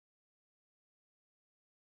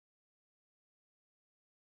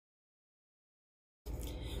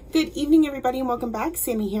Good evening, everybody, and welcome back.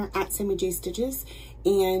 Sammy here at Sammy J Stitches,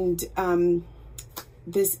 and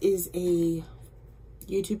this is a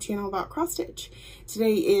YouTube channel about cross stitch.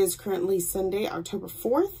 Today is currently Sunday, October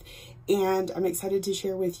 4th, and I'm excited to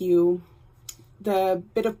share with you the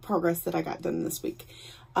bit of progress that I got done this week.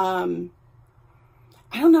 I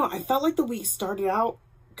don't know, I felt like the week started out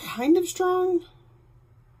kind of strong.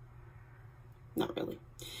 Not really.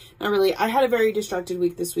 Not really. I had a very distracted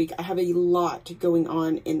week this week. I have a lot going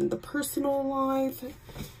on in the personal life.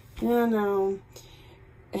 Yeah, no,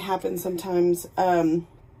 it happens sometimes.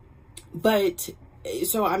 But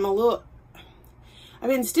so I've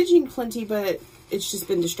been stitching plenty, but it's just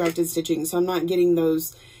been distracted stitching. So I'm not getting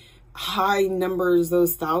those high numbers,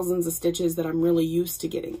 those thousands of stitches that I'm really used to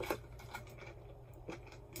getting.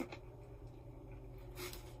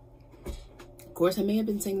 Of course, I may have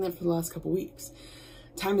been saying that for the last couple weeks.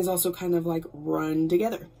 Time is also kind of like run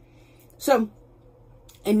together. So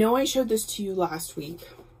I know I showed this to you last week.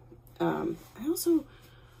 I also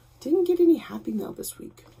didn't get any happy mail this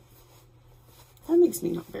week. That makes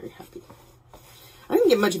me not very happy. I didn't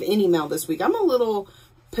get much of any mail this week. I'm a little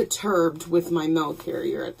perturbed with my mail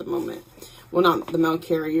carrier at the moment. Well, not the mail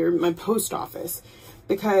carrier, my post office,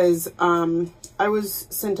 because I was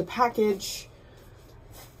sent a package.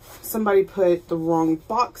 Somebody put the wrong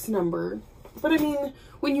box number. But I mean,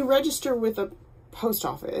 when you register with a post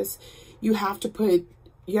office, you have to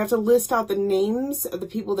list out the names of the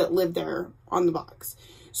people that live there on the box.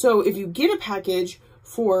 So if you get a package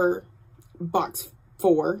for box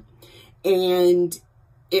 4 and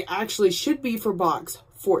it actually should be for box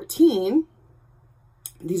 14,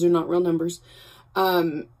 these are not real numbers.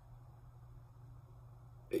 You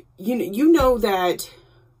know that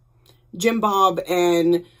Jim Bob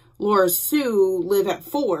and Laura Sue live at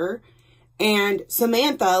 4. And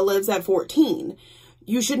Samantha lives at 14.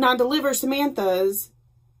 You should not deliver Samantha's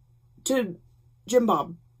to Jim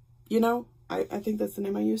Bob. You know, I think that's the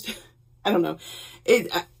name I used. I don't know.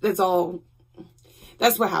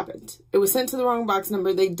 That's what happened. It was sent to the wrong box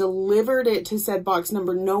number. They delivered it to said box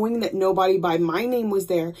number, knowing that nobody by my name was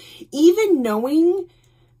there. Even knowing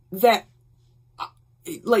that,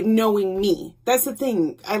 like, knowing me. That's the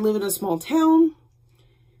thing. I live in a small town.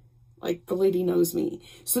 Like, the lady knows me.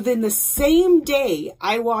 So then the same day,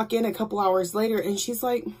 I walk in a couple hours later and she's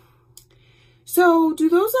like, so do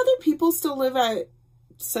those other people still live at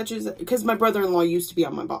such as, because my brother-in-law used to be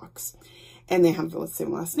on my box and they have the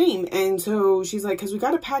same last name. And so she's like, because we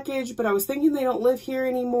got a package, but I was thinking they don't live here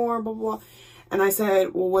anymore, blah, blah, blah. And I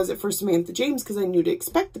said, well, was it for Samantha James? Because I knew to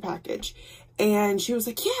expect the package. And she was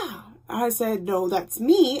like, yeah. I said, no, that's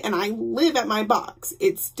me. And I live at my box.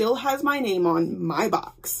 It still has my name on my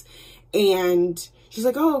box. And she's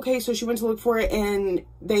like, oh, okay. So she went to look for it and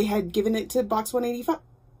they had given it to box 185.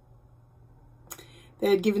 They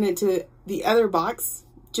had given it to the other box,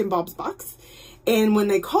 Jim Bob's box. And when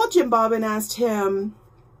they called Jim Bob and asked him,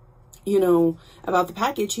 you know, about the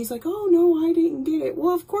package, he's like, oh, no, I didn't get it.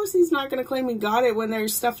 Well, of course, he's not going to claim he got it when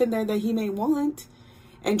there's stuff in there that he may want.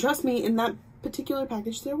 And trust me, in that particular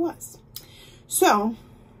package, there was. So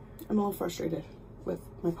I'm a little frustrated with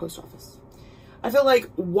my post office. I feel like,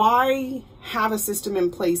 why have a system in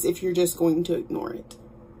place if you're just going to ignore it,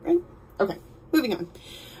 right? Okay, moving on.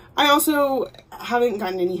 I also haven't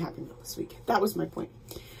gotten any happy mail this week. That was my point.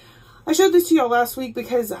 I showed this to y'all last week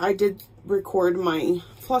because I did record my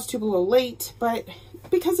floss tube a little late, but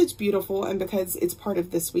because it's beautiful and because it's part of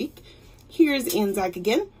this week, here's Anzac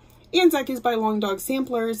again. Anzac is by Long Dog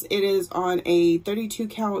Samplers. It is on a 32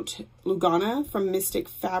 count Lugana from Mystic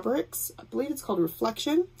Fabrics. I believe it's called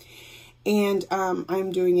Reflection. And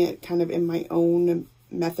I'm doing it kind of in my own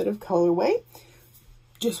method of colorway,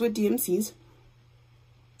 just with DMCs.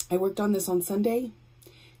 I worked on this on Sunday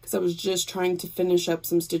because I was just trying to finish up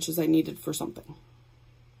some stitches I needed for something.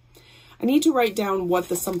 I need to write down what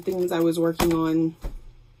the somethings I was working on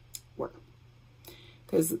were,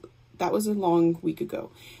 because that was a long week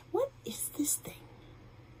ago. What is this thing?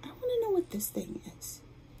 I want to know what this thing is.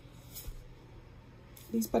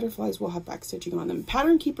 These butterflies will have back stitching on them.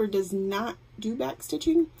 Pattern Keeper does not do back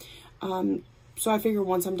stitching. So I figure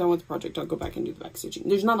once I'm done with the project, I'll go back and do the back stitching.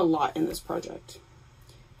 There's not a lot in this project,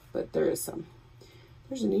 but there is some.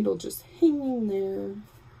 There's a needle just hanging there.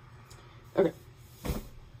 Okay.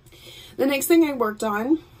 The next thing I worked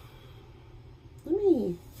on,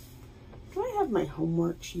 do I have my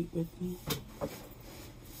homework sheet with me?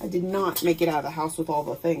 I did not make it out of the house with all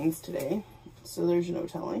the things today, so there's no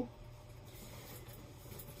telling.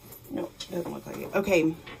 No, doesn't look like it.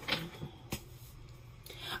 Okay.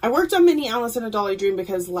 I worked on Minnie Alice and a Dolly Dream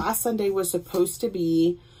because last Sunday was supposed to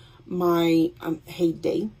be my hay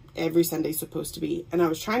day. every Sunday's supposed to be. And I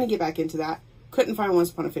was trying to get back into that. Couldn't find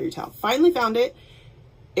Once Upon a Fairy Tale. Finally found it.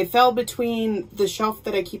 It fell between the shelf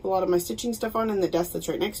that I keep a lot of my stitching stuff on and the desk that's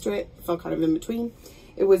right next to it. It fell kind of in between.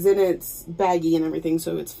 It was in its baggie and everything,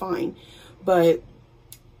 so it's fine. But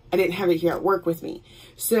I didn't have it here at work with me.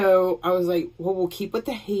 So I was like, well, we'll keep with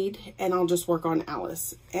the Haid and I'll just work on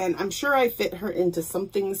Alice. And I'm sure I fit her into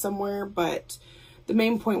something somewhere, but the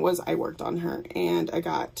main point was I worked on her and I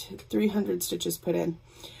got 300 stitches put in.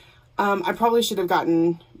 I probably should have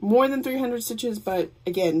gotten more than 300 stitches, but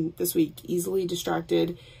again, this week, easily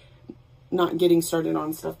distracted, not getting started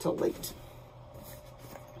on stuff till late.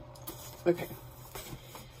 Okay.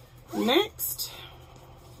 Next,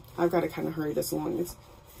 I've got to kind of hurry this along.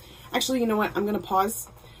 Actually, you know what? I'm going to pause.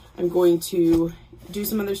 I'm going to do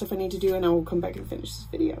some other stuff I need to do, and I will come back and finish this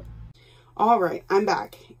video. All right, I'm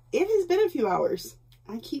back. It has been a few hours.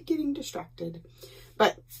 I keep getting distracted,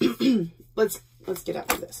 but let's get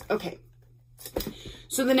after this. Okay.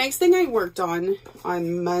 So the next thing I worked on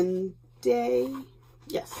Monday,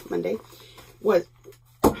 yes, Monday, was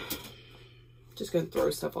just going to throw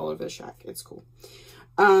stuff all over the shack. It's cool.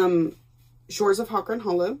 Shores of Hawk-Run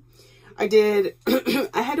Hollow. I did,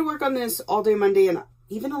 I had to work on this all day Monday and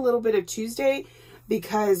even a little bit of Tuesday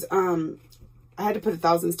because, I had to put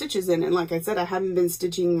 1,000 stitches in. And like I said, I haven't been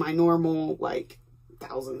stitching my normal, like,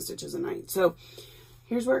 1,000 stitches a night. So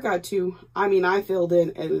here's where I got to. I mean, I filled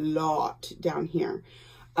in a lot down here.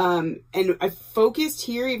 And I focused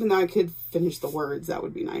here, even though I could finish the words, that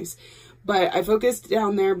would be nice. But I focused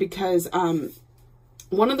down there because,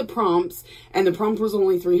 one of the prompts, and the prompt was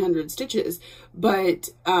only 300 stitches, but,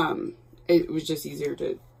 it was just easier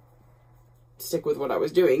to stick with what I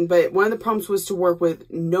was doing. But one of the prompts was to work with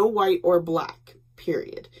no white or black,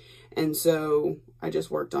 period. And so I just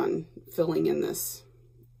worked on filling in this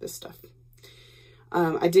stuff.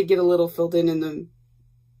 I did get a little filled in the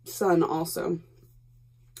sun also,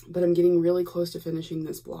 but I'm getting really close to finishing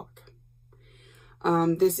this block.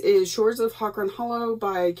 This is Shores of Hawk-Run Hollow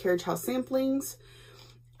by Carriage House Samplings.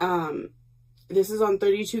 This is on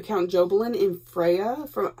 32 count Jobelin in Freya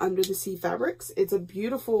from Under the Sea Fabrics. It's a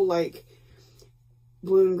beautiful, like,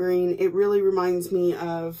 blue and green. It really reminds me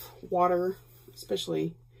of water,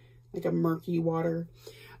 especially like a murky water.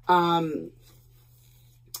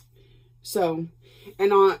 So,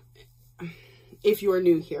 and if you are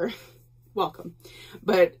new here, welcome.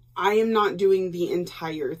 But I am not doing the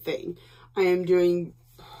entire thing. I am doing,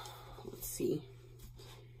 let's see.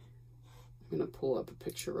 I'm going to pull up a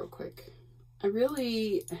picture real quick. Part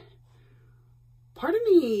of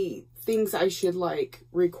me thinks I should like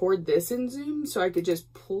record this in Zoom so I could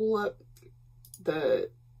just pull up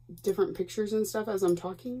the different pictures and stuff as I'm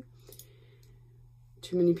talking.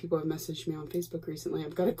 Too many people have messaged me on Facebook recently.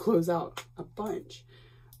 I've got to close out a bunch.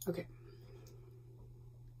 Okay.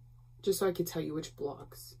 Just so I could tell you which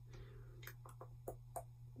blocks.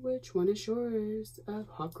 Which one is Shores of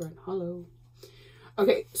Hawk-Run Hollow?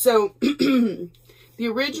 Okay, so the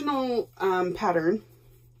original pattern.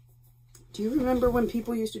 Do you remember when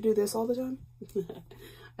people used to do this all the time?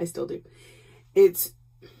 I still do. It's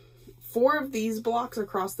 4 of these blocks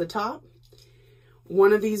across the top,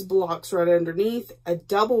 1 of these blocks right underneath, a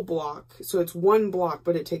double block. So it's 1 block,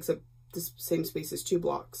 but it takes up the same space as 2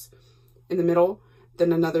 blocks in the middle,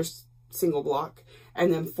 then another single block,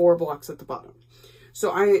 and then 4 blocks at the bottom.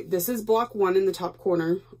 So this is block 1 in the top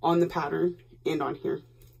corner on the pattern and on here.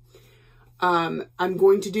 I'm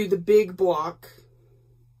going to do the big block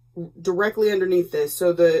directly underneath this.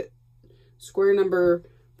 So the square number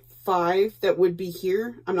 5 that would be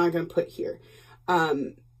here, I'm not going to put here.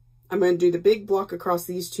 I'm going to do the big block across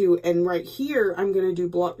these 2, and right here I'm going to do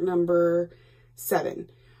block number 7.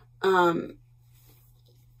 Because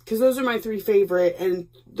those are my 3 favorite and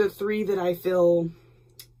the 3 that I feel.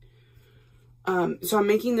 So I'm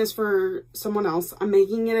making this for someone else. I'm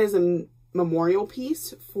making it as a memorial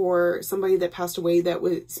piece for somebody that passed away that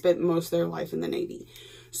spent most of their life in the Navy.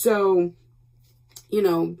 So, you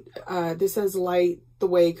know, this says Light the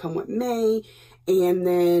Way, Come What May, and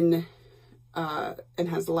then, and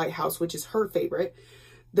has the lighthouse, which is her favorite.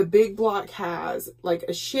 The big block has like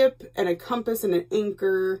a ship and a compass and an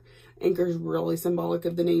anchor. Anchor is really symbolic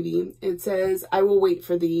of the Navy. It says, I will wait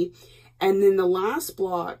for thee. And then the last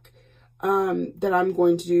block, that I'm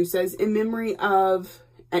going to do says, in memory of,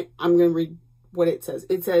 and I'm going to read what it says.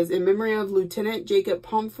 It says, in memory of Lieutenant Jacob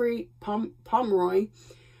Pomeroy,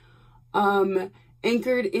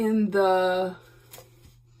 anchored in the,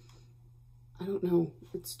 I don't know,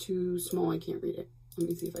 it's too small, I can't read it. Let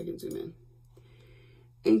me see if I can zoom in.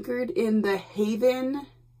 Anchored in the Haven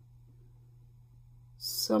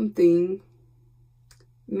something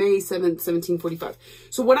May 7th, 1745.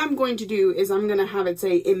 So what I'm going to do is I'm going to have it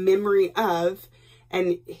say in memory of,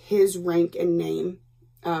 and his rank and name,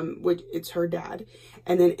 which it's her dad,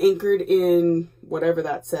 and then anchored in whatever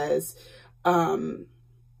that says, and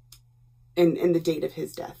the date of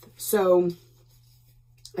his death. So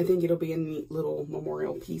I think it'll be a neat little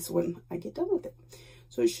memorial piece when I get done with it.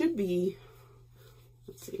 So it should be,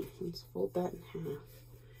 let's see, let's fold that in half,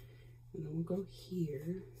 and then we'll go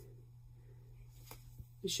here.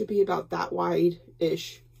 It should be about that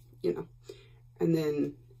wide-ish, you know, and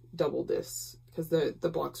then double this because the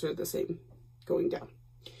blocks are the same going down.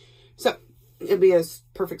 So it'll be a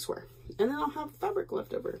perfect square, and then I'll have fabric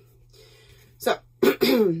left over. So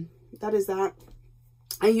that is that.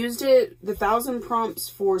 I used it, the 1,000 prompts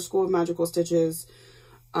for School of Magical Stitches.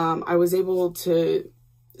 I was able to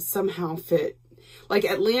somehow fit, like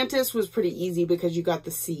Atlantis was pretty easy because you got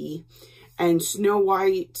the sea, and Snow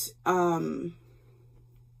White, I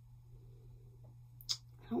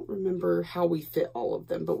don't remember how we fit all of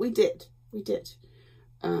them, but we did.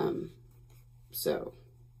 So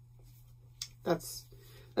that's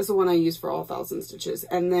the one I used for all 1,000 stitches.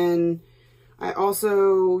 And then I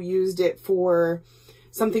also used it for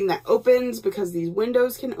something that opens because these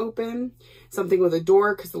windows can open, something with a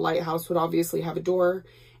door because the lighthouse would obviously have a door.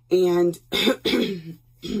 And there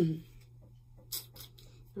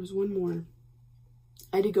was one more.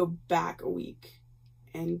 I had to go back a week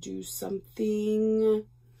and do something.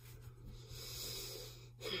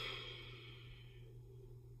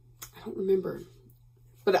 I don't remember.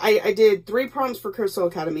 But I did 3 prompts for Crystal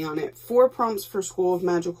Academy on it, 4 prompts for School of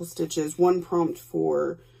Magical Stitches, 1 prompt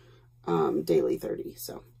for Daily 30.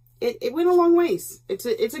 So it went a long ways. It's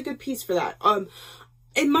a good piece for that.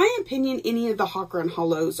 In my opinion, any of the Hawk Run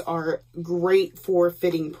Hollows are great for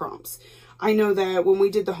fitting prompts. I know that when we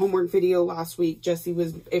did the homework video last week, Jessie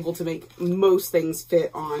was able to make most things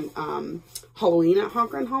fit on Halloween at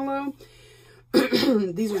Hawk Run Hollow.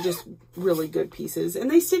 These are just really good pieces, and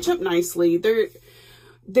they stitch up nicely.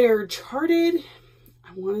 They're charted,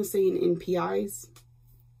 I want to say, in NPIs.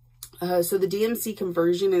 So the DMC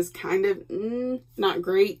conversion is kind of not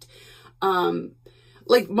great.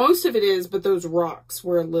 Like most of it is, but those rocks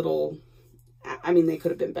were a little, I mean, they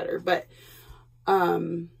could have been better, but yeah.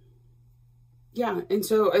 And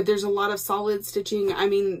so there's a lot of solid stitching. I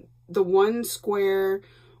mean, the one square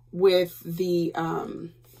with the,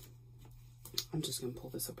 I'm just going to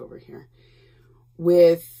pull this up over here,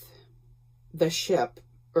 with the ship,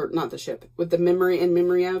 or not the ship, with the memory and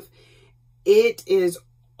memory of, it is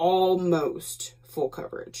almost full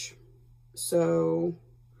coverage. So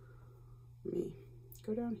let me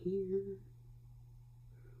go down here,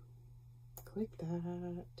 click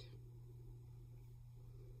that.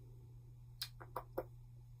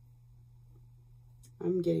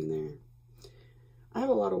 I'm getting there. I have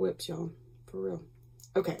a lot of whips, y'all, for real.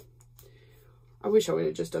 Okay. I wish I would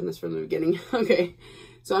have just done this from the beginning. Okay.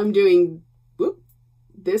 So I'm doing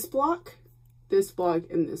this block,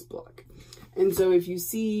 and this block. And so if you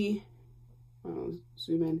see, I'll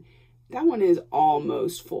zoom in, that one is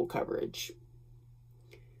almost full coverage.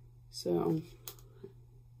 So,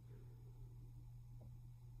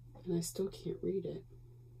 and I still can't read it.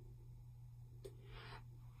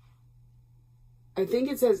 I think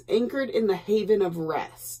it says anchored in the haven of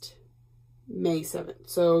rest, May 7th.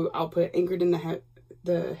 So I'll put anchored in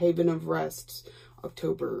the haven of rest,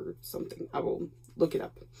 October something. I will look it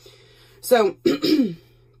up. So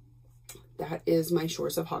that is my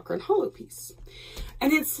Shores of Hawk Run Hollow piece.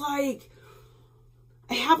 And it's like,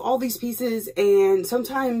 I have all these pieces, and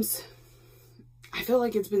sometimes I feel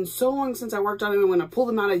like it's been so long since I worked on it, and when I pull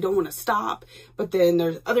them out, I don't want to stop. But then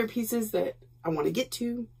there's other pieces that I want to get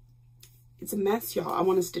to. It's a mess, y'all. I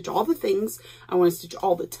want to stitch all the things. I want to stitch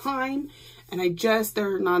all the time. And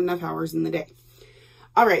there are not enough hours in the day.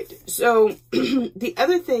 All right. So the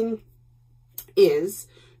other thing is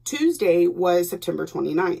Tuesday was September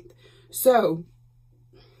 29th. So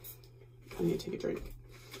I'm going to take a drink.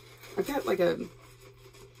 I've got like a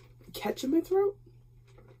catch in my throat.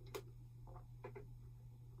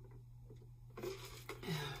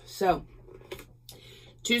 So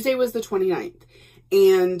Tuesday was the 29th.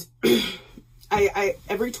 And I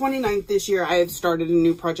every 29th this year, I have started a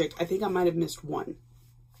new project. I think I might have missed one.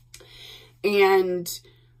 And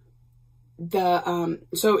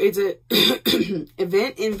so it's a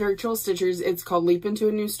event in Virtual Stitchers. It's called Leap Into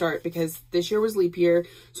a New Start because this year was leap year.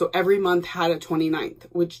 So every month had a 29th,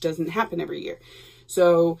 which doesn't happen every year.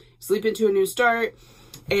 So it's Leap Into a New Start.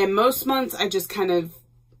 And most months I just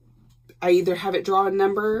I either have it draw a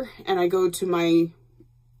number and I go to my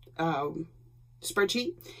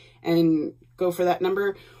spreadsheet and go for that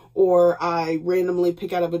number, or I randomly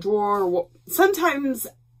pick out of a drawer. Sometimes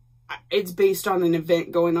it's based on an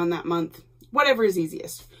event going on that month, whatever is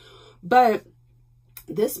easiest. But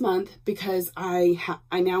this month, because I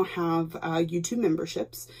now have YouTube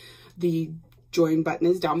memberships, the join button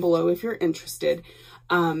is down below if you're interested.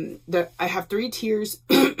 I have 3 tiers.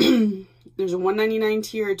 There's a $1.99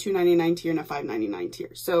 tier, a $2.99 tier, and a $5.99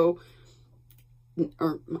 tier. So,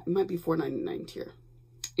 or it might be $4.99 tier.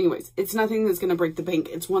 Anyways, it's nothing that's going to break the bank.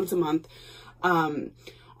 It's once a month. On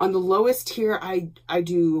the lowest tier, I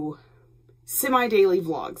do semi-daily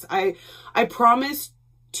vlogs. I promise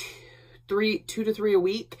 2 to 3 a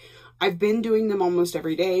week. I've been doing them almost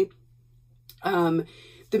every day. The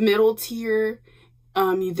middle tier,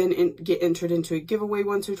 you then get entered into a giveaway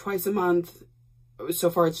once or twice a month. So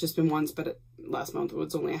far, it's just been once, but last month it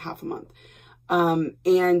was only a half a month.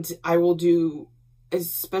 And I will do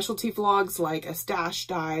specialty vlogs like a stash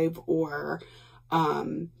dive, or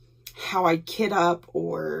how I kit up,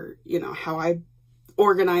 or, you know, how I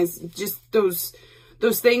organize, just those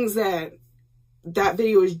things that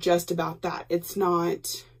video is just about that. It's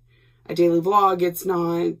not a daily vlog. It's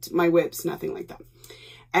not my whips, nothing like that.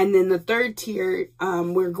 And then the third tier,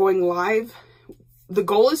 we're going live. The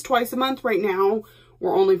goal is twice a month. Right now,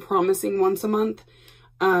 we're only promising once a month.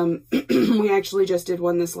 We actually just did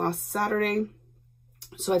one this last Saturday.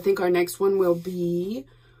 So I think our next one will be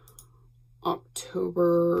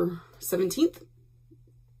October 17th.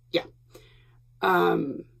 Yeah.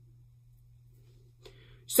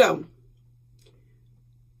 So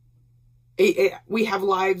we have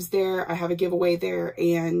lives there. I have a giveaway there.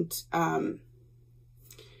 And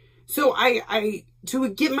so to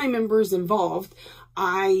get my members involved,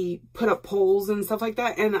 I put up polls and stuff like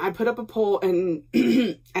that. And I put up a poll, and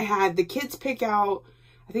I had the kids pick out,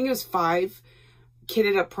 I think it was 5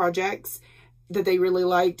 kitted up projects that they really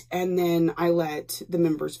liked. And then I let the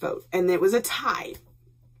members vote. And it was a tie.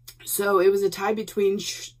 So it was a tie between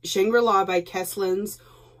Shangri-La by Kesslins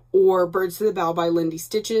or Birds to the Bow by Lindy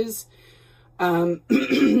Stitches.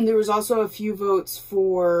 There was also a few votes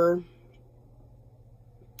for,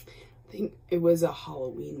 I think it was a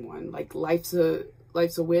Halloween one, like Life's a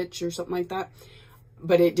Witch or something like that.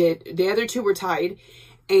 But the other 2 were tied.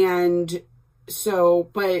 And so,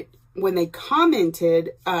 but when they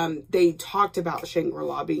commented, they talked about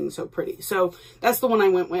Shangri-La being so pretty. So that's the one I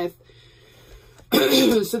went with.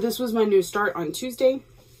 So this was my new start on Tuesday.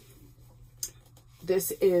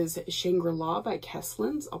 This is Shangri-La by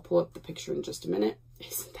Kesslins. I'll pull up the picture in just a minute.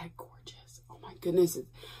 Isn't that gorgeous? Oh my goodness.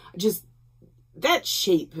 Just that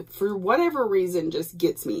shape, for whatever reason, just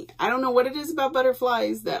gets me. I don't know what it is about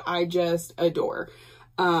butterflies that I just adore.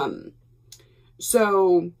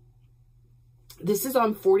 So this is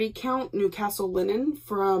on 40 count Newcastle linen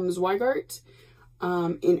from Zweigart,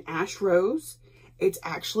 in Ash Rose. It's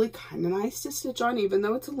actually kind of nice to stitch on, even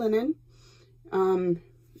though it's a linen. And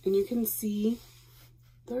you can see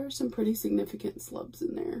there are some pretty significant slubs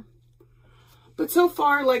in there. But so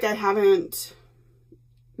far, like, I haven't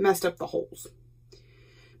messed up the holes.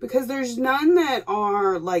 Because there's none that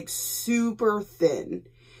are, like, super thin.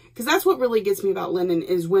 Because that's what really gets me about linen,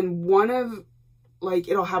 is when one of, like,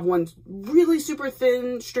 it'll have one really super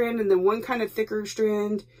thin strand and then one kind of thicker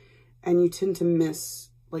strand. And you tend to miss,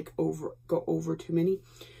 like, go over too many.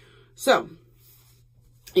 So,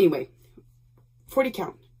 anyway, 40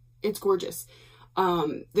 count. It's gorgeous.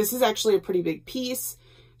 This is actually a pretty big piece.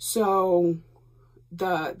 So,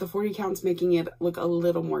 the 40 count's making it look a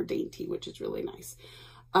little more dainty, which is really nice.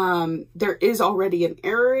 There is already an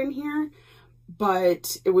error in here,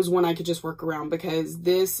 but it was one I could just work around because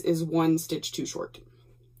this is 1 stitch too short.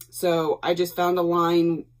 So I just found a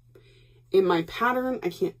line in my pattern.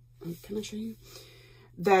 Can I show you?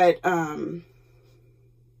 That,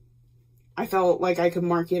 I felt like I could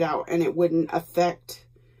mark it out and it wouldn't affect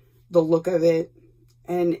the look of it.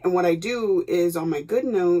 And what I do is on my good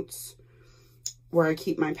notes where I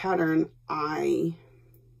keep my pattern, I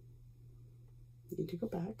need to go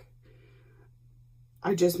back.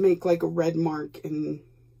 I just make like a red mark and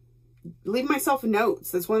leave myself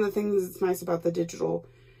notes. That's one of the things that's nice about the digital.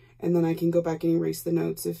 And then I can go back and erase the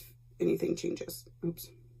notes if anything changes. Oops.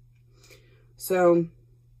 So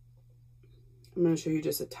I'm going to show you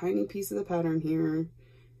just a tiny piece of the pattern here.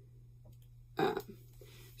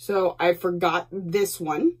 So I forgot this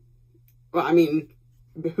one. Well, I mean,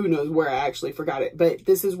 who knows where I actually forgot it. But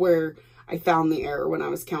this is where I found the error when I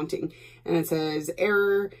was counting. And it says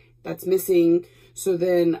error, that's missing. So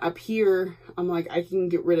then up here, I'm like, I can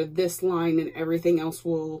get rid of this line and everything else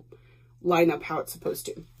will line up how it's supposed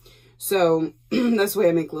to. So that's the way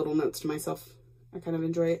I make little notes to myself. I kind of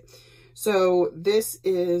enjoy it. So this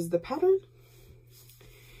is the pattern.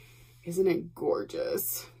 Isn't it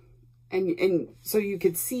gorgeous? And so you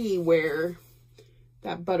could see where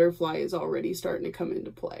that butterfly is already starting to come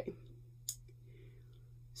into play.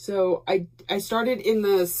 So I started in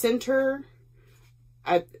the center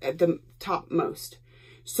at the topmost.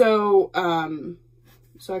 So,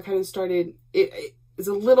 so I kind of started, it's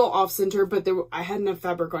a little off center, but I had enough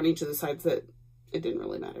fabric on each of the sides that it didn't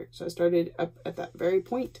really matter. So I started up at that very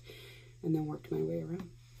point and then worked my way around.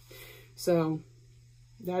 So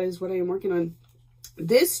that is what I am working on.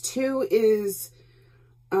 This too is,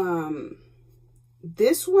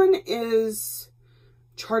 this one is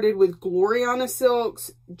charted with Gloriana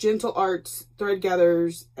Silks, Gentle Arts, Thread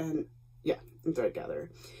Gatherers, and yeah, Thread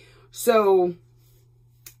Gatherer. So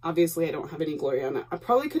obviously I don't have any Gloriana. I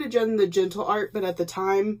probably could have done the Gentle Art, but at the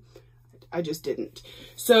time I just didn't.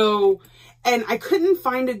 So, and I couldn't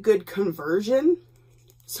find a good conversion.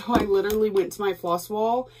 So I literally went to my floss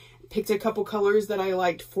wall, picked a couple colors that I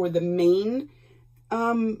liked for the main,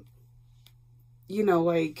 you know,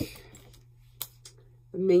 like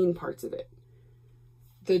the main parts of it.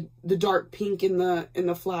 The dark pink in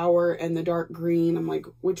the flower and the dark green. I'm like,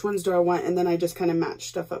 which ones do I want? And then I just kind of matched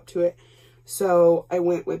stuff up to it. So I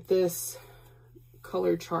went with this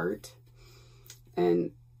color chart,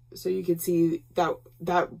 and so you could see that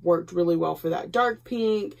worked really well for that dark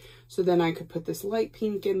pink. So then I could put this light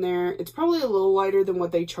pink in there. It's probably a little lighter than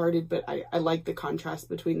what they charted, but I like the contrast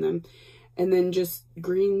between them. And then just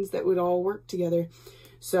greens that would all work together.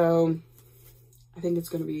 So I think it's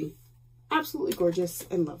going to be absolutely gorgeous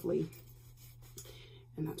and lovely.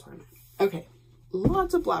 And that's where I'm at. Okay,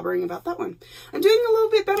 lots of blabbering about that one. I'm doing a little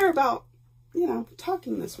bit better about, you know,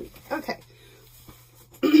 talking this week. Okay.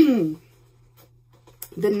 The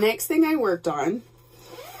next thing I worked on,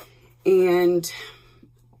 and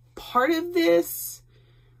part of this,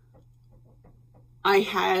 I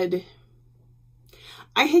had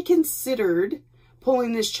considered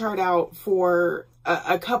pulling this chart out for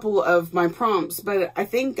a couple of my prompts, but I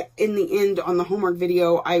think in the end on the homework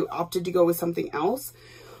video, I opted to go with something else.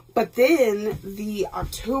 But then the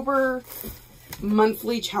October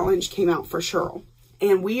monthly challenge came out for Cheryl,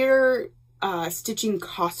 and we're stitching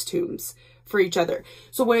costumes for each other.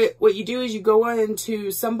 So what you do is you go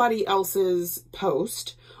into somebody else's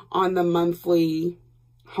post on the monthly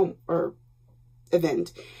home or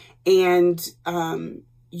event, and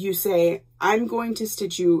you say, I'm going to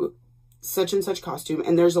stitch you such and such costume,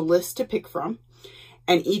 and there's a list to pick from,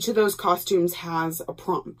 and each of those costumes has a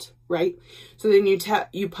prompt, right? So then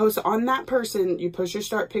you post on that person, you post your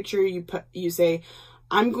start picture, you say,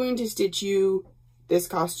 I'm going to stitch you this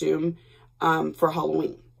costume for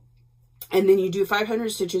Halloween. And then you do 500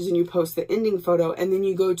 stitches and you post the ending photo, and then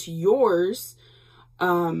you go to yours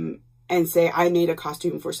and say, I made a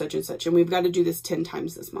costume for such and such, and we've got to do this 10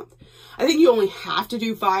 times this month. I think you only have to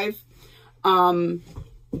do 5.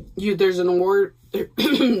 There's an award,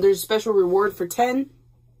 there's a special reward for 10.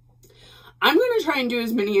 I'm going to try and do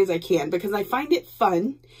as many as I can because I find it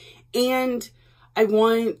fun, and I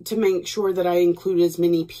want to make sure that I include as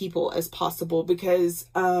many people as possible because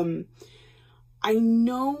I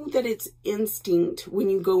know that it's instinct when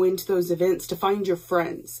you go into those events to find your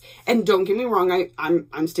friends. And don't get me wrong,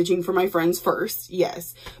 I'm stitching for my friends first,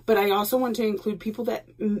 yes. But I also want to include people that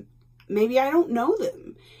maybe I don't know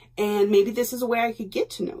them. And maybe this is a way I could get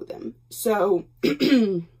to know them. So,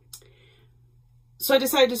 so I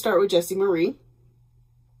decided to start with Jessie Marie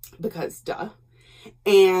because duh.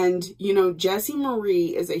 And, you know, Jessie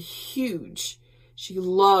Marie is she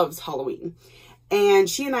loves Halloween. And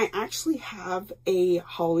she and I actually have a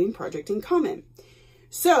Halloween project in common.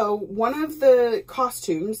 So one of the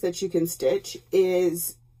costumes that you can stitch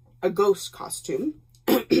is a ghost costume.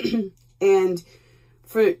 And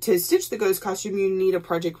to stitch the ghost costume, you need a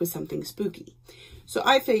project with something spooky. So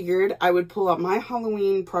I figured I would pull out my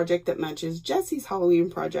Halloween project that matches Jessie's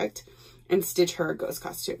Halloween project and stitch her a ghost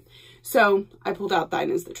costume. So I pulled out Thine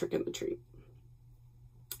is the Trick and the Treat.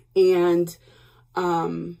 And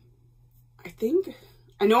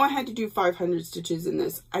I know I had to do 500 stitches in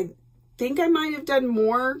this. I think I might have done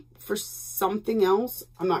more for something else.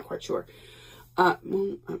 I'm not quite sure.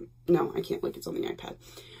 No, I can't look. It's on the iPad.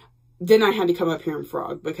 Then I had to come up here and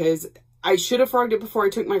frog because I should have frogged it before I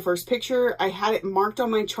took my first picture. I had it marked on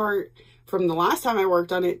my chart from the last time I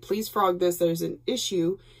worked on it. Please frog this. There's an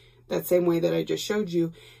issue that same way that I just showed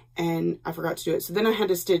you. And I forgot to do it. So then I had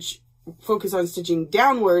to focus on stitching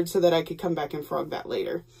downward so that I could come back and frog that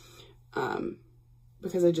later.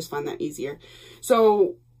 Because I just find that easier.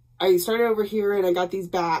 So I started over here and I got these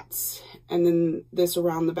bats and then this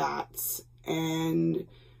around the bats and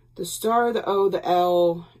the star, the O, the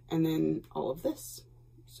L, and then all of this.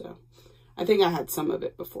 So I think I had some of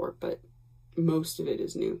it before, but most of it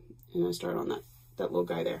is new. And I start on that little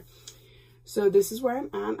guy there. So this is where I'm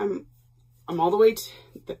at. I'm all the way to,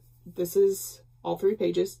 this is all 3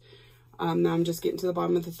 pages. Now I'm just getting to the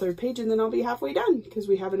bottom of the 3rd page, and then I'll be halfway done because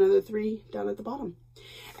we have another 3 down at the bottom.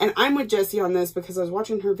 And I'm with Jessie on this because I was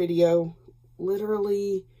watching her video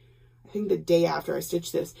literally, I think the day after I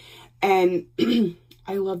stitched this. And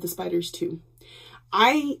I love the spiders too.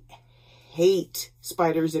 I hate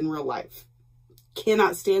spiders in real life.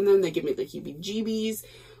 Cannot stand them. They give me the heebie-jeebies.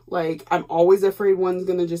 Like, I'm always afraid one's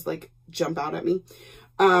gonna just like jump out at me.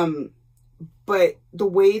 But the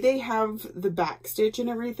way they have the back stitch and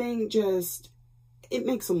everything, just, it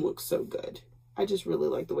makes them look so good. I just really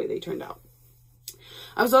like the way they turned out.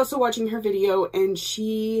 I was also watching her video, and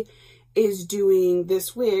she is doing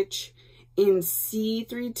this witch in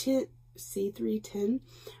C310,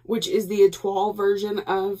 which is the Etoile version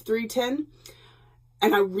of 310.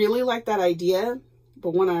 And I really like that idea,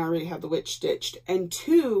 but 1, I already have the witch stitched, and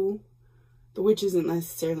 2, the witch isn't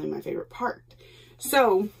necessarily my favorite part.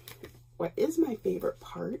 So what is my favorite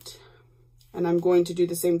part? And I'm going to do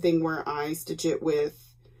the same thing where I stitch it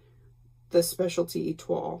with the specialty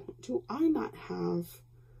Etoile. Do I not have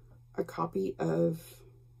a copy of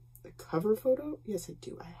the cover photo? Yes, I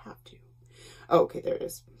do. I have to. Oh, okay, there it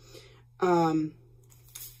is.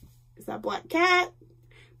 Is that black cat?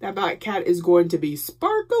 That black cat is going to be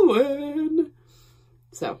sparkling.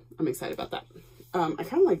 So I'm excited about that. I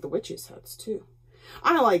kind of like the witch's hats too.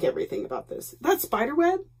 I like everything about this. That spider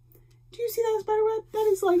web. Do you see that spider web? That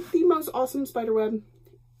is like the most awesome spider web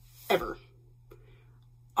ever.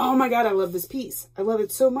 Oh my God, I love this piece. I love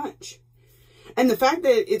it so much. And the fact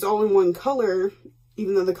that it's all in one color,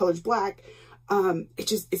 even though the color's black,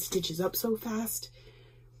 it stitches up so fast.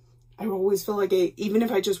 I always feel like even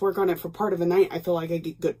if I just work on it for part of a night, I feel like I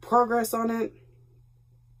get good progress on it.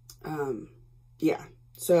 Yeah,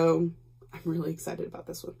 so I'm really excited about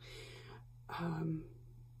this one.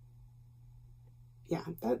 Yeah,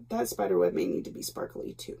 that spider web may need to be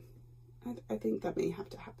sparkly too. I think that may have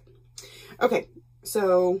to happen. Okay,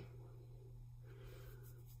 so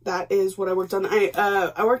that is what I worked on.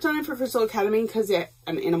 I worked on it for Crystal Academy because an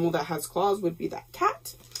animal that has claws would be that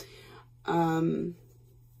cat. I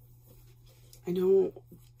know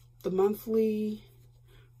the monthly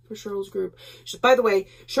for Cheryl's group. By the way,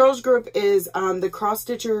 Cheryl's group is the Cross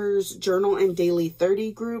Stitchers Journal and Daily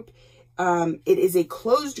 30 group. It is a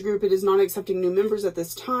closed group. It is not accepting new members at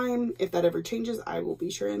this time. If that ever changes, I will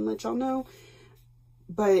be sure and let y'all know.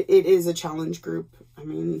 But it is a challenge group. I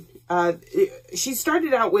mean, she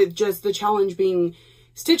started out with just the challenge being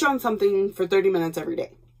stitch on something for 30 minutes every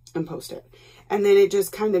day and post it. And then it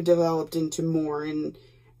just kind of developed into more. And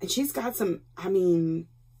she's got some, I mean,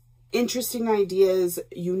 interesting ideas,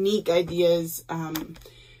 unique ideas.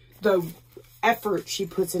 The effort she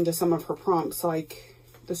puts into some of her prompts, like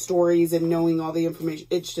the stories and knowing all the information,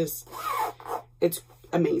 it's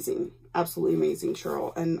amazing. Absolutely amazing,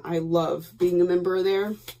 Cheryl. And I love being a member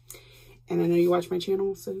there. And I know you watch my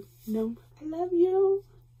channel, so you know I love you.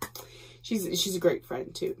 She's a great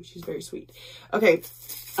friend too. She's very sweet. Okay.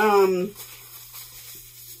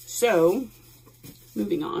 So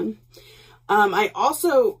moving on. I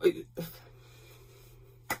also,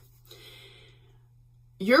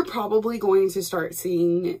 you're probably going to start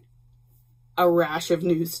seeing a rash of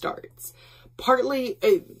new starts. Partly,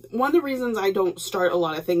 one of the reasons I don't start a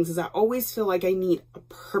lot of things is I always feel like I need a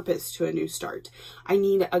purpose to a new start. I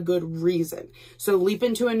need a good reason. So leap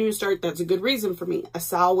into a new start, that's a good reason for me. A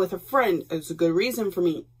sal with a friend is a good reason for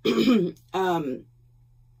me.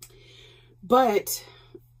 But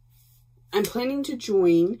I'm planning to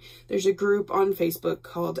join, there's a group on Facebook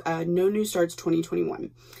called No New Starts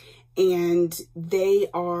 2021. And they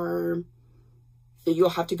are, you'll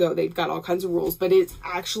have to go. They've got all kinds of rules, but it's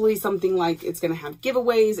actually something like it's going to have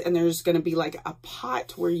giveaways, and there's going to be like a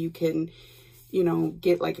pot where you can, you know,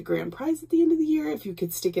 get like a grand prize at the end of the year if you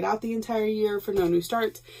could stick it out the entire year for No New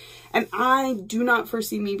Starts. And I do not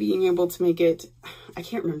foresee me being able to make it. I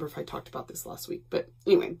can't remember if I talked about this last week, but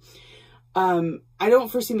anyway, I don't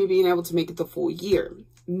foresee me being able to make it the full year.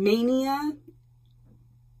 Mania,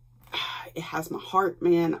 it has my heart,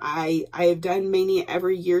 man. I have done Mania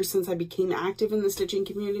every year since I became active in the stitching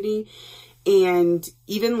community. And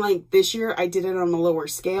even like this year, I did it on a lower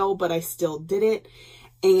scale, but I still did it.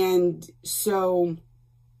 And so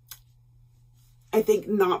I think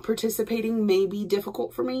not participating may be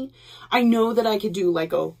difficult for me. I know that I could do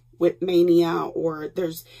like a Whip Mania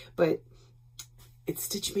but it's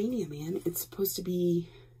Stitch Mania, man. It's supposed to be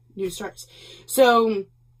new starts. So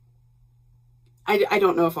I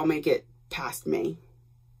don't know if I'll make it past May.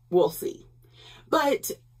 We'll see.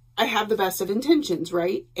 But I have the best of intentions,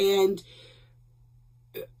 right? And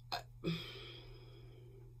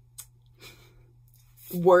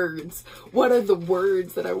words. What are the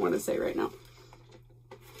words that I want to say right now?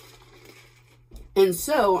 And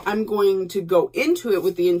so I'm going to go into it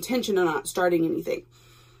with the intention of not starting anything.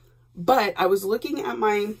 But I was looking at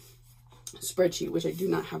my spreadsheet, which I do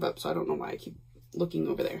not have up, so I don't know why I keep looking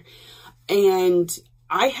over there. And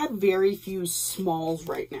I have very few smalls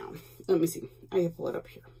right now. Let me see. I have pulled it up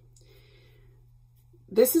here.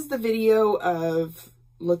 This is the video of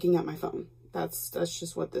looking at my phone. That's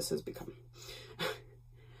just what this has become.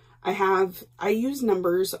 I use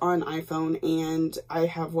numbers on iPhone, and I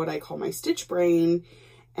have what I call my Stitch Brain,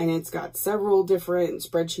 and it's got several different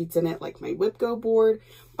spreadsheets in it, like my WhipGo board.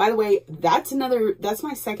 By the way, that's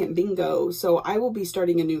my second bingo, so I will be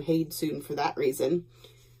starting a new HAID soon for that reason.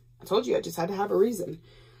 I told you I just had to have a reason.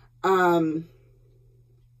 And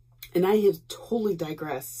I have totally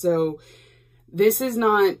digressed. So this is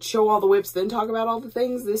not show all the whips, then talk about all the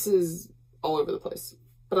things. This is all over the place,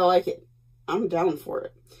 but I like it. I'm down for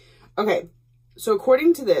it. Okay, so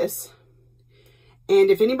according to this, and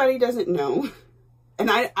if anybody doesn't know, and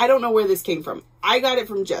I don't know where this came from. I got it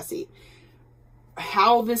from Jessie.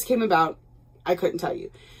 How this came about, I couldn't tell you.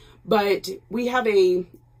 But we have a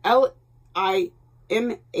LIMH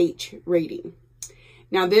rating.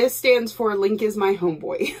 Now, this stands for Link is my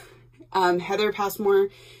homeboy. Heather Passmore,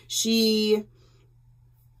 she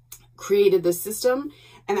created this system,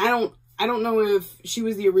 and I don't know if she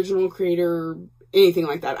was the original creator or anything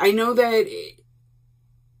like that. I know that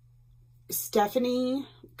Stephanie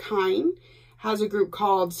Kine has a group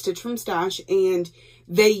called Stitch from Stash, and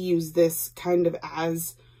they use this kind of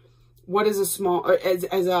as what is a small, or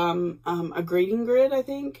as a grading grid, I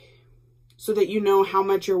think, so that you know how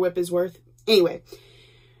much your whip is worth. Anyway,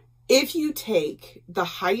 if you take the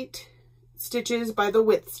height stitches by the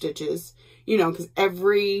width stitches, you know, because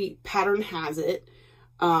every pattern has it.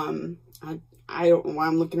 I don't know why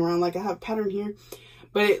I'm looking around like I have a pattern here,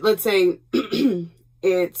 but let's say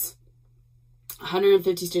it's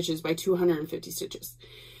 150 stitches by 250 stitches.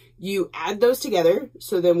 You add those together,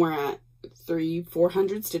 so then we're at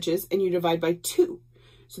 400 stitches, and you divide by 2.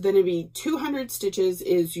 So then it'd be 200 stitches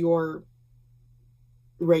is your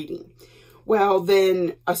rating. Well,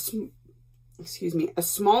 then a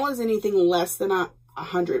small is anything less than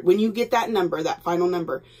 100. When you get that number, that final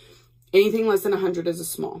number, anything less than 100 is a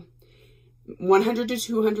small. 100 to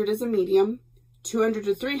 200 is a medium. 200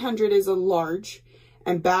 to 300 is a large.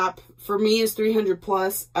 And BAP for me is 300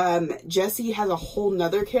 plus. Jessie has a whole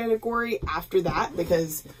nother category after that,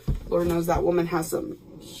 because Lord knows that woman has some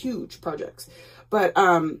huge projects. But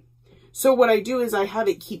so what I do is I have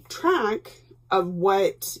it keep track of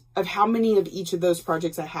how many of each of those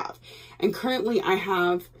projects I have. And currently I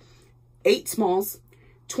have 8 smalls,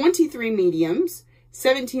 23 mediums,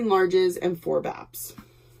 17 larges, and 4 BAPs.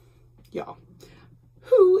 Y'all,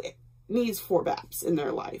 who needs 4 BAPs in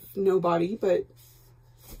their life? Nobody, but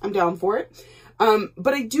I'm down for it.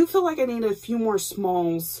 But I do feel like I need a few more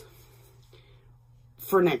smalls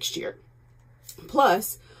for next year.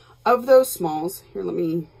 Plus, of those smalls, here, let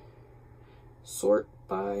me sort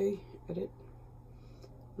by edit.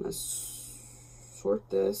 I'm going to sort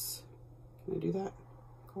this. Can I do that?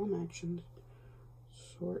 Column action.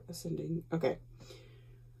 Sort ascending. Okay.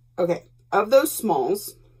 Okay. Of those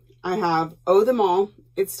smalls, I have them all.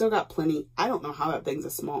 It's still got plenty. I don't know how that thing's a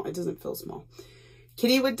small. It doesn't feel small.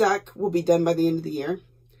 Kitty with Duck will be done by the end of the year.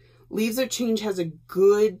 Leaves of Change has a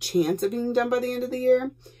good chance of being done by the end of the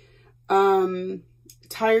year.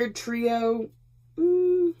 Tired Trio,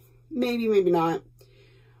 maybe, maybe not.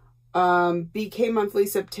 BK Monthly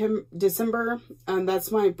December.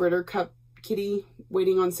 That's my Britter Cup kitty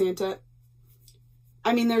waiting on Santa.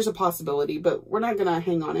 I mean, there's a possibility, but we're not going to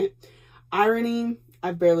hang on it. Irony,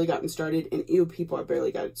 I've barely gotten started. And Ew People, I've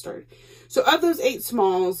barely got it started. So of those 8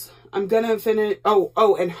 smalls, I'm going to finish.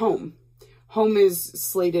 Oh, and Home. Home is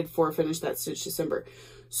slated for finish that Stitch December.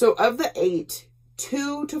 So of the 8,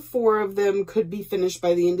 2 to 4 of them could be finished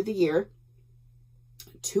by the end of the year.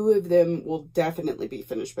 2 of them will definitely be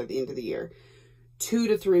finished by the end of the year. 2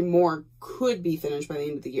 to 3 more could be finished by the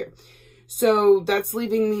end of the year. So that's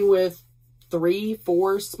leaving me with 3,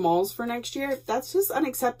 4 smalls for next year. That's just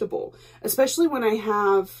unacceptable, especially when I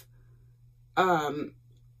have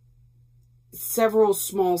several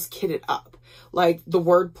smalls kitted up. Like the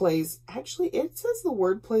word plays, actually it says the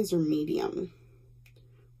word plays are medium,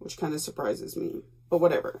 which kind of surprises me, but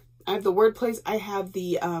whatever. I have the word plays. I have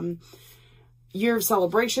the Year of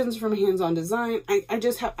Celebrations from Hands On Design.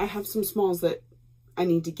 I have some smalls that I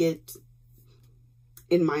need to get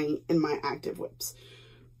in my active whips.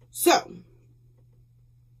 So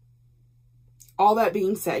all that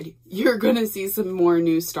being said, you're going to see some more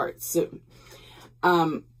new starts soon.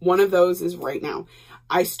 One of those is right now.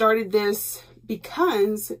 I started this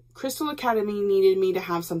because Crystal Academy needed me to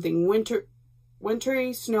have something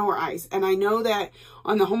wintry, snow or ice. And I know that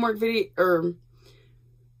on the homework video, or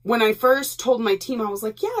when I first told my team, I was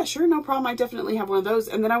like, yeah, sure, no problem. I definitely have one of those.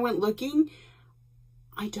 And then I went looking,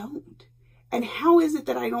 I don't. And how is it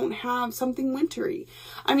that I don't have something wintry?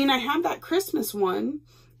 I mean, I have that Christmas one,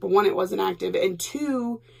 but one, it wasn't active. And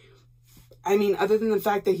two, I mean, other than the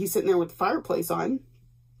fact that he's sitting there with the fireplace on,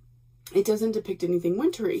 it doesn't depict anything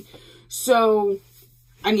wintry. So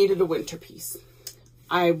I needed a winter piece.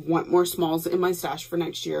 I want more smalls in my stash for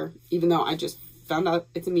next year, even though I just found out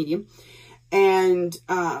it's a medium. And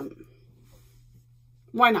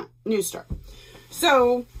why not? New start.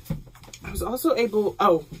 So I was also able,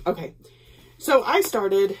 oh, okay. So I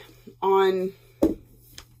started on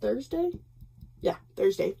Thursday. Yeah,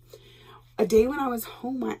 Thursday. A day when I was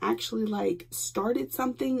home, I actually like started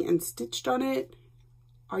something and stitched on it.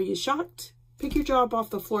 Are you shocked? Pick your jaw up off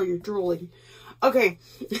the floor. You're drooling. Okay.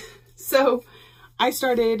 So I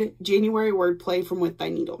started January wordplay from With Thy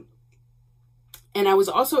Needle. And I was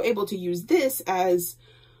also able to use this as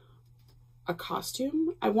a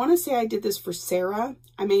costume. I want to say I did this for Sarah.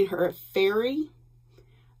 I made her a fairy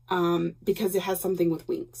because it has something with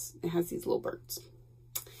wings. It has these little birds.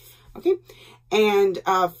 Okay. And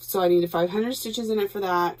so I needed 500 stitches in it for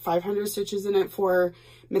that, 500 stitches in it for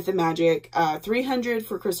Myth and Magic, 300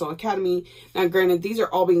 for Crystal Academy. Now, granted, these are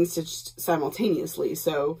all being stitched simultaneously,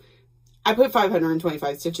 so I put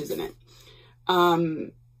 525 stitches in it.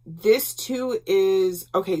 This too is,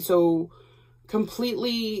 okay, so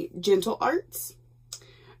completely Gentle Arts.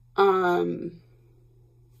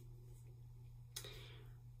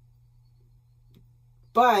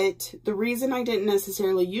 But the reason I didn't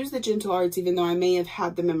necessarily use the Gentle Arts, even though I may have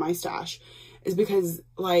had them in my stash, is because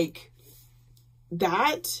like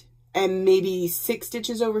that and maybe 6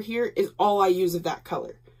 stitches over here is all I use of that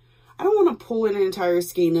color. I don't want to pull in an entire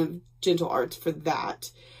skein of Gentle Arts for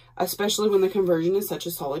that, especially when the conversion is such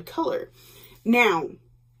a solid color. Now,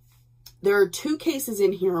 there are 2 cases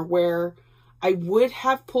in here where I would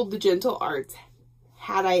have pulled the Gentle Arts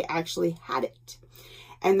had I actually had it.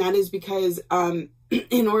 And that is because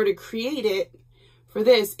in order to create it for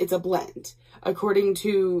this, it's a blend. According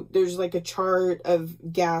to, there's like a chart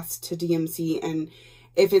of gas to DMC, and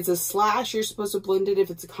if it's a slash, you're supposed to blend it.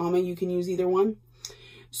 If it's a comma, you can use either one.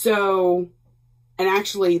 So, and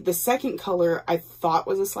actually the second color I thought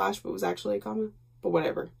was a slash, but was actually a comma, but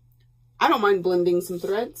whatever. I don't mind blending some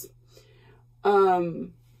threads,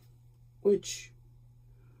 which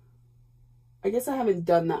I guess I haven't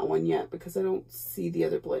done that one yet because I don't see the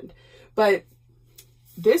other blend. But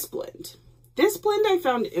this blend I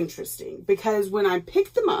found interesting because when I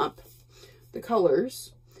picked them up, the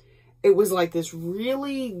colors, it was like this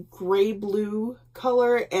really gray blue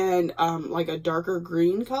color and like a darker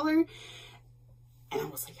green color. And I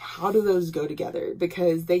was like, how do those go together?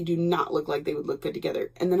 Because they do not look like they would look good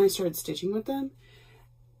together. And then I started stitching with them.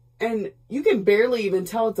 And you can barely even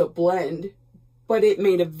tell it's a blend, but it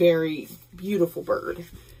made a very beautiful bird.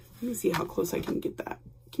 Let me see how close I can get that.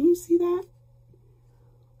 Can you see that?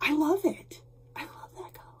 I love it. I love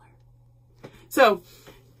that color. So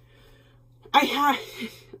I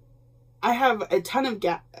have a ton of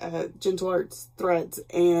Gentle Arts threads,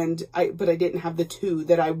 but I didn't have the 2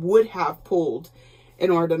 that I would have pulled in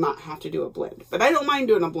order to not have to do a blend. But I don't mind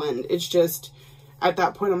doing a blend. It's just at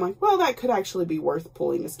that point I'm like, well, that could actually be worth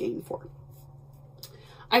pulling a skein for.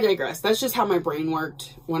 I digress. That's just how my brain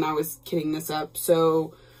worked when I was kitting this up.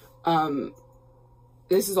 So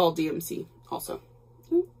this is all DMC also.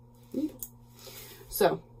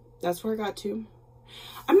 So that's where I got to.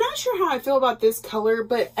 I'm not sure how I feel about this color,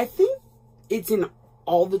 but I think it's in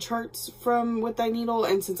all the charts from With Thy Needle.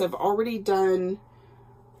 And since I've already done,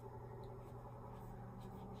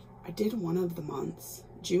 I did one of the months,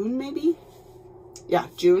 June maybe? Yeah,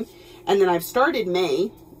 June. And then I've started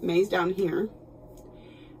May. May's down here.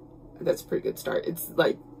 That's a pretty good start. It's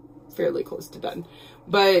like fairly close to done.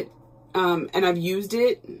 But, and I've used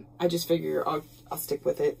it. I just figure I'll stick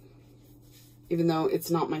with it, even though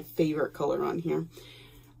it's not my favorite color on here.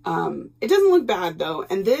 It doesn't look bad though.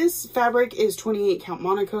 And this fabric is 28 count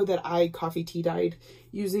Monaco that I coffee tea dyed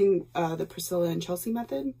using the Priscilla and Chelsea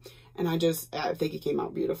method. And I think it came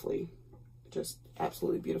out beautifully. Just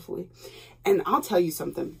absolutely beautifully. And I'll tell you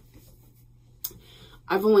something.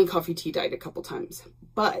 I've only coffee tea dyed a couple times,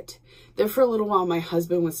 but there for a little while, my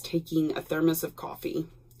husband was taking a thermos of coffee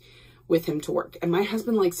with him to work. And my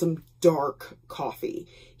husband likes some dark coffee.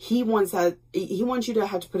 He wants that, he wants you to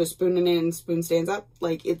have to put a spoon in it and spoon stands up.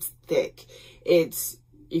 Like, it's thick.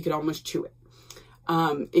 You could almost chew it.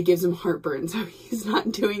 It gives him heartburn, so he's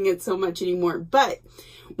not doing it so much anymore. But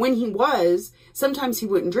when he was, sometimes he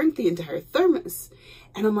wouldn't drink the entire thermos.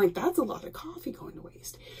 And I'm like, that's a lot of coffee going to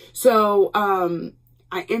waste. So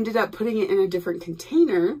I ended up putting it in a different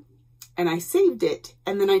container, and I saved it.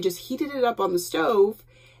 And then I just heated it up on the stove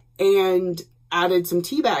and added some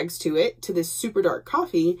tea bags to it, to this super dark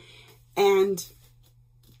coffee, and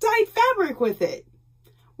dyed fabric with it.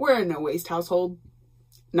 We're a no-waste household.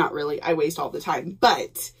 Not really. I waste all the time.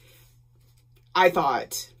 But I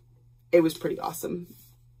thought it was pretty awesome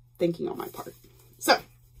thinking on my part. So,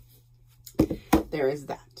 there is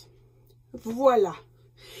that. Voila.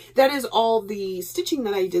 That is all the stitching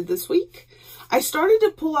that I did this week. I started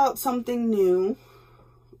to pull out something new.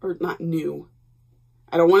 Or not new.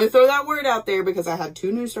 I don't want to throw that word out there because I had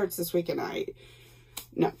 2 new starts this week and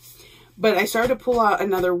no. But I started to pull out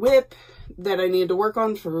another whip that I needed to work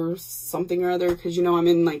on for something or other, because, you know, I'm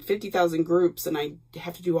in like 50,000 groups and I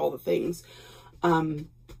have to do all the things. I'm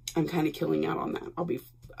kind of killing out on that. I'll be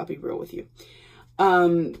real with you.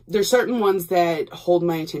 There's certain ones that hold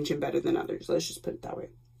my attention better than others. Let's just put it that way.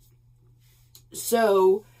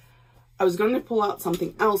 So I was going to pull out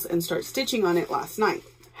something else and start stitching on it last night.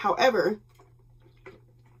 However,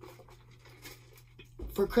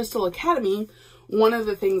 for Crystal Academy, one of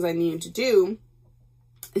the things I needed to do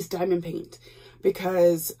is diamond paint,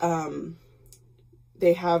 because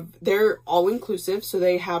they're all inclusive. So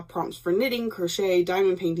they have prompts for knitting, crochet,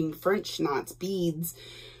 diamond painting, French knots, beads.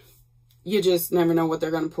 You just never know what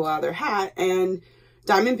they're going to pull out of their hat. And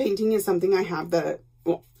diamond painting is something I have that,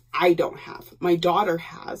 well, I don't have. My daughter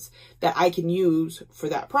has, that I can use for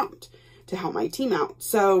that prompt to help my team out.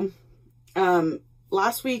 So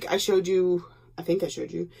last week I showed you, I think I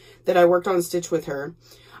showed you, that I worked on Stitch with her.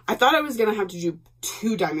 I thought I was going to have to do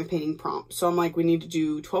 2 diamond painting prompts. So I'm like, we need to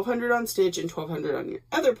do 1,200 on Stitch and 1,200 on your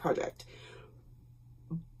other project.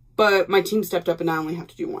 But my team stepped up and I only have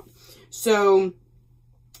to do 1. So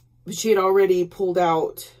she had already put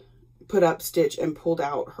up Stitch and pulled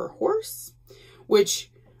out her horse, which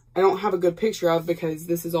I don't have a good picture of because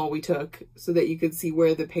this is all we took so that you could see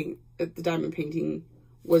where the diamond painting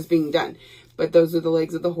was being done. But those are the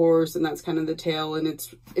legs of the horse, and that's kind of the tail, and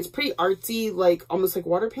it's pretty artsy, like almost like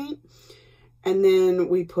water paint. And then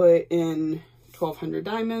we put in 1,200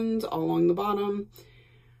 diamonds all along the bottom.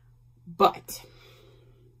 But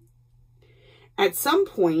at some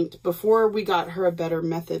point, before we got her a better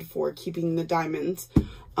method for keeping the diamonds,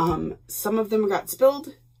 some of them got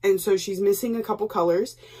spilled, and so she's missing a couple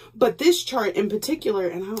colors. But this chart in particular,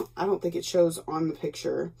 and I don't think it shows on the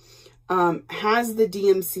picture, has the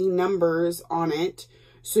DMC numbers on it,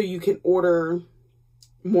 so you can order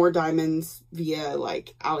more diamonds via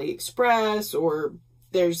like AliExpress, or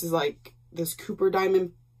there's like this Cooper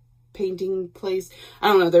diamond painting place. I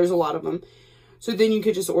don't know, there's a lot of them. So then you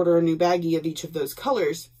could just order a new baggie of each of those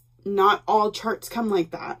colors. Not all charts come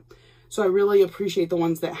like that. So I really appreciate the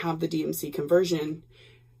ones that have the DMC conversion,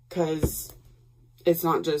 because it's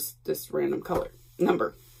not just this random color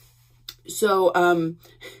number. So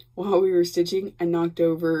while we were stitching, I knocked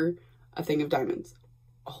over a thing of diamonds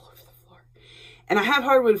all over the floor. And I have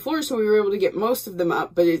hardwood floors, so we were able to get most of them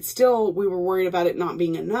up, but it's still, we were worried about it not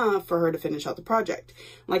being enough for her to finish out the project.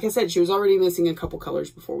 Like I said, she was already missing a couple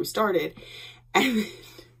colors before we started. And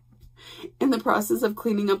in the process of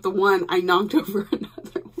cleaning up the one, I knocked over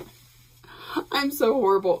another one. I'm so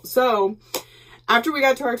horrible. So after we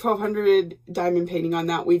got to our 1,200 diamond painting on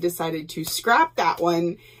that, we decided to scrap that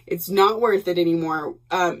one. It's not worth it anymore.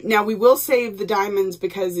 Now we will save the diamonds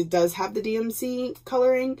because it does have the DMC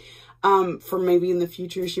coloring. For maybe in the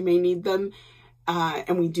future she may need them.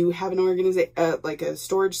 And we do have an like a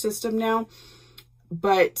storage system now.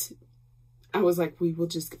 But I was like, we will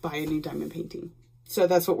just buy a new diamond painting. So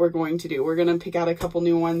that's what we're going to do. We're going to pick out a couple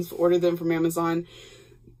new ones, order them from Amazon.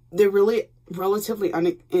 They're really relatively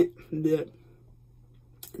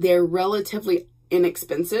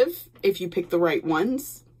inexpensive if you pick the right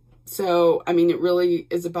ones. So, I mean, it really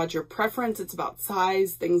is about your preference. It's about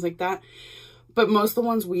size, things like that. But most of the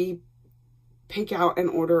ones we pick out and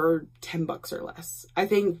order are $10 or less. I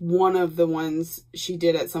think one of the ones she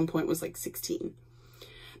did at some point was like 16.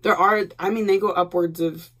 There are, I mean, they go upwards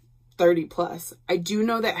of 30 plus. I do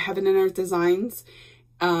know that Heaven and Earth Designs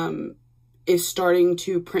is starting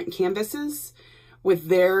to print canvases with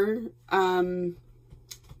their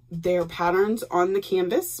patterns on the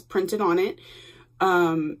canvas, printed on it.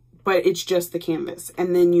 But it's just the canvas.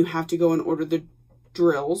 And then you have to go and order the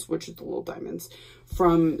drills, which are the little diamonds,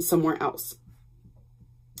 from somewhere else.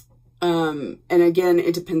 And again,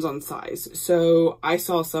 it depends on size. So I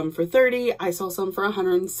saw some for 30, I saw some for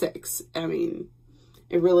 106. I mean,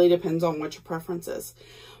 it really depends on what your preference is.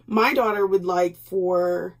 My daughter would like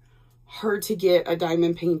for her to get a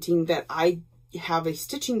diamond painting that I have a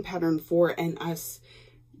stitching pattern for and us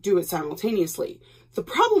do it simultaneously. The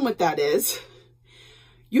problem with that is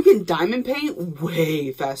you can diamond paint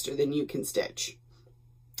way faster than you can stitch.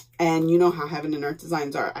 And you know how Heaven and Earth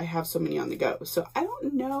Designs are. I have so many on the go. So I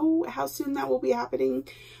don't know how soon that will be happening.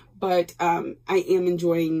 But I am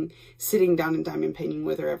enjoying sitting down and diamond painting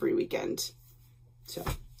with her every weekend. So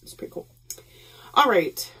it's pretty cool. All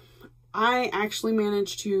right. I actually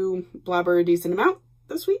managed to blabber a decent amount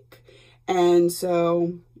this week. And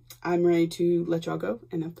so I'm ready to let y'all go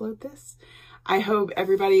and upload this. I hope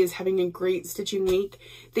everybody is having a great stitching week.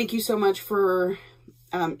 Thank you so much for...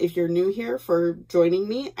 if you're new here, for joining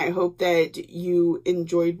me. I hope that you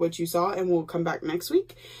enjoyed what you saw and will come back next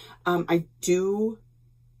week. I do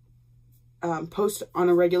post on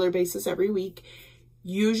a regular basis every week.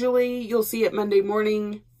 Usually you'll see it Monday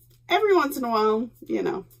morning. Every once in a while, you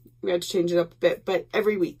know, we had to change it up a bit, but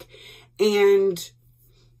every week. And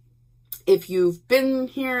if you've been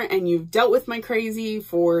here and you've dealt with my crazy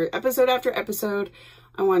for episode after episode,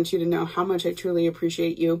 I want you to know how much I truly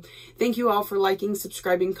appreciate you. Thank you all for liking,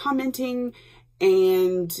 subscribing, commenting,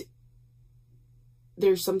 and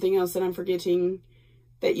there's something else that I'm forgetting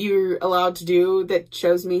that you're allowed to do that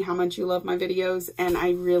shows me how much you love my videos, and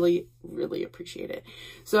I really, really appreciate it.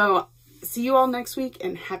 So, see you all next week,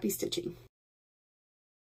 and happy stitching.